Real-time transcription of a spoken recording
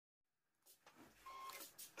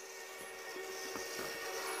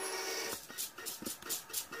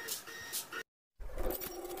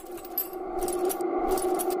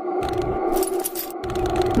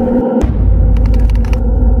In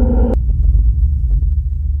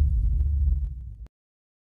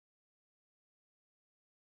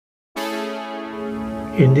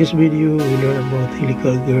this video, we learn about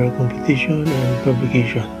helical gear computation and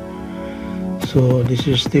fabrication. So this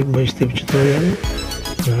is step-by-step tutorial,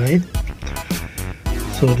 right?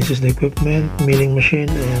 So this is the equipment, milling machine,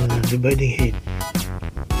 and dividing head.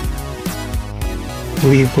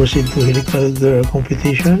 We proceed to helical gear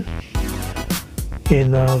computation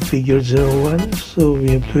in figure 01. So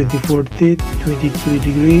we have 24 teeth, 23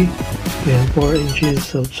 degree, and 4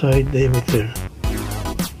 inches outside diameter.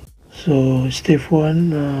 So step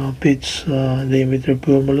 1, pitch diameter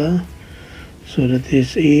formula. So that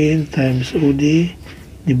is in times OD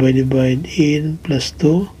divided by in plus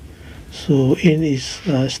 2. So in is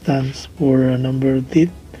stands for number of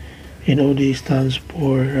teeth, and OD stands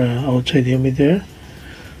for outside diameter.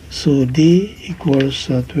 So D equals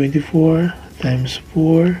 24 times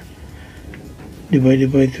 4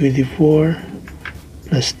 divided by 24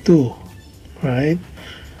 plus 2, right?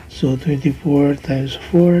 So 24 times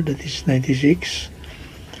 4, that is 96.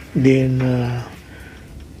 Then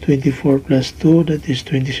 24 plus 2, that is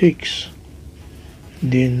 26.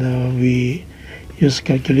 Then we use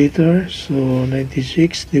calculator. So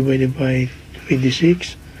 96 divided by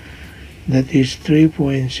 26, that is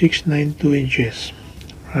 3.692 inches,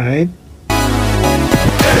 right?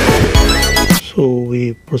 So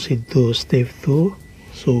we proceed to step 2.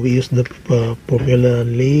 So we use the formula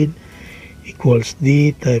lead equals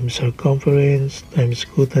D times circumference times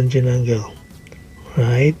cotangent angle,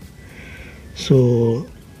 right? So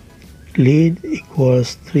lead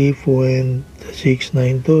equals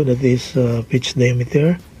 3.692, that is pitch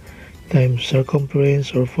diameter, times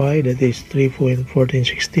circumference or phi, that is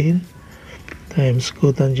 3.1416, times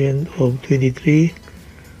cotangent of 23.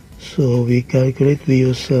 So we calculate, we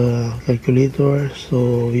use calculator.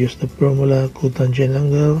 So we use the formula cotangent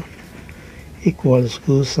angle equals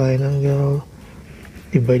cosine angle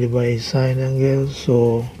divided by sine angle.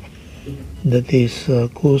 So that is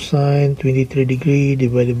cosine 23 degree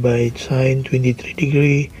divided by sine 23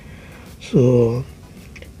 degree. So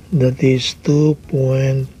that is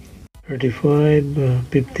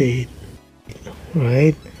 2.3558,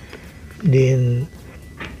 right? Then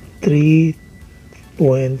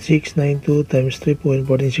 3.692 times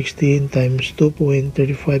 3.1416 times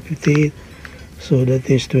 2.3558. So that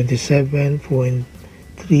is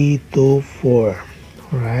 27.324,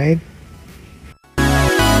 right?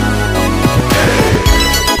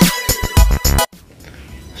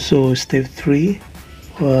 So step 3,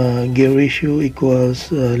 gear ratio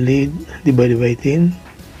equals lead divided by 10,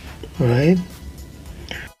 right?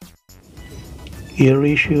 Gear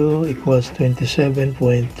ratio equals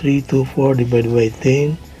 27.324 divided by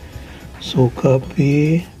 10. So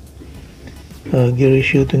copy gear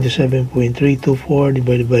ratio 27.324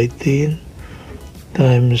 divided by 10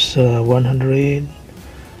 times 100.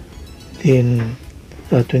 Then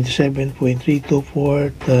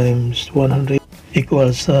 27.324 times 100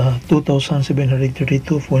 equals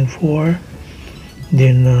 2732.4.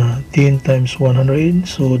 Then 10 times 100,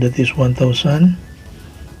 so that is 1000,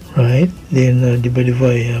 right? Then divided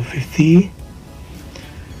by 50.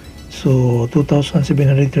 So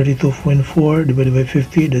 2732.4 divided by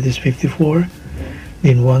 50, that is 54.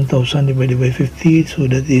 Then 1000 divided by 50, so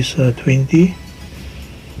that is 20.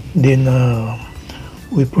 Then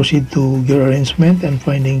we proceed to gear arrangement and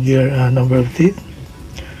finding gear number of teeth.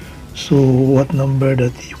 So what number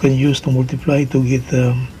that you can use to multiply to get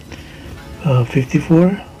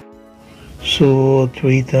 54? So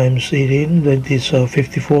 3 times 18, that is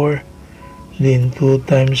 54. Then 2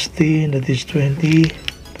 times 10, that is 20.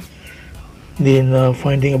 Then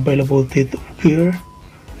finding available teeth of gear.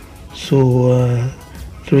 So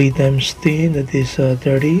 3 times 10, that is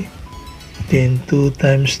 30. Then 2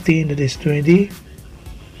 times 10, that is 20.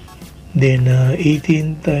 Then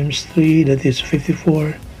 18 times 3, that is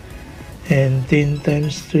 54. And 10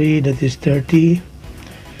 times 3, that is 30.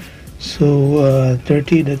 So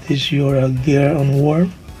 30, that is your gear on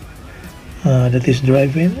worm, that is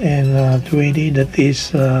driving. And 20, that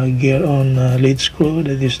is gear on lead screw,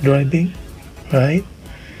 that is driving, right?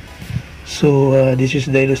 So this is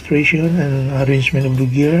the illustration and arrangement of the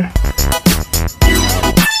gear.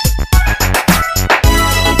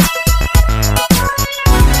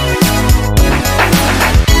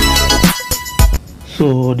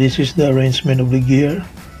 So this is the arrangement of the gear.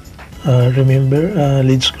 Remember,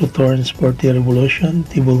 lead screw turns 40 revolution,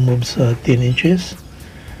 table moves 10 inches.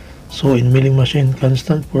 So in milling machine,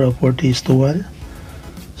 constant for 40:1.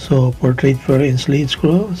 So portrait per inch lead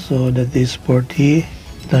screw, so that is 40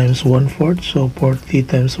 times 1/4. So 40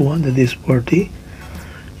 times 1, that is 40.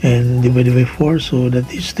 and divided by 4, so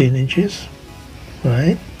that is 10 inches,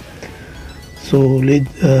 right? So lead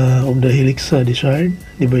of the helix desired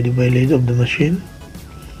divided by lead of the machine,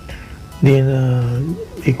 then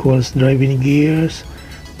equals driving gears,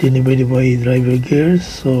 then divided by driver gears,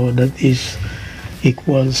 so that is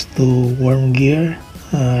equals to worm gear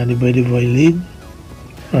divided by lead,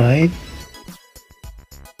 right?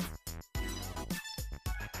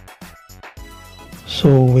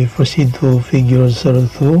 So we proceed to figure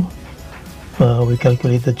 02. We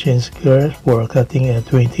calculate the change gear for cutting at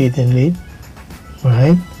 28 in lead,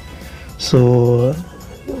 right? So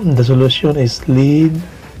the solution is lead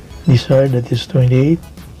desired, that is 28,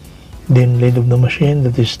 then lead of the machine,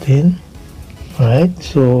 that is 10, right?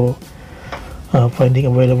 So finding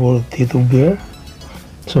available T2 gear,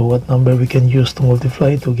 so what number we can use to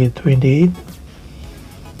multiply to get 28?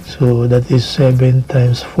 So that is 7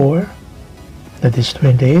 times 4, that is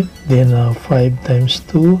 28, then 5 times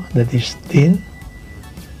 2, that is 10,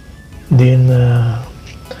 then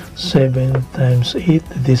 7 times 8,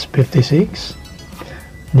 that is 56,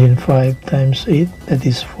 then 5 times 8, that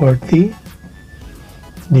is 40,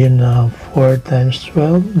 then 4 times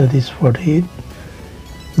 12, that is 48,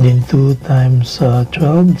 then 2 times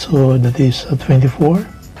 12, so that is 24,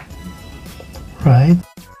 right?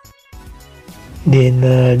 Then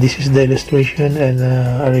this is the illustration and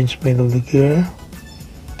arrangement of the gear.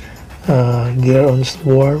 Gear on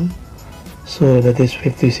swarm, so that is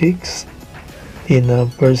 56, then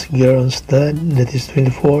first gear on stud, that is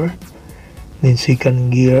 24, then second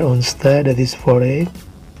gear on stud, that is 48,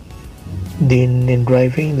 then in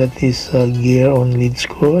driving, that is gear on lead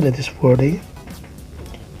screw, that is 40,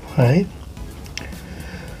 right?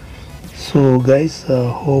 So guys,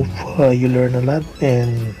 hope you learn a lot,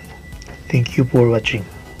 and thank you for watching.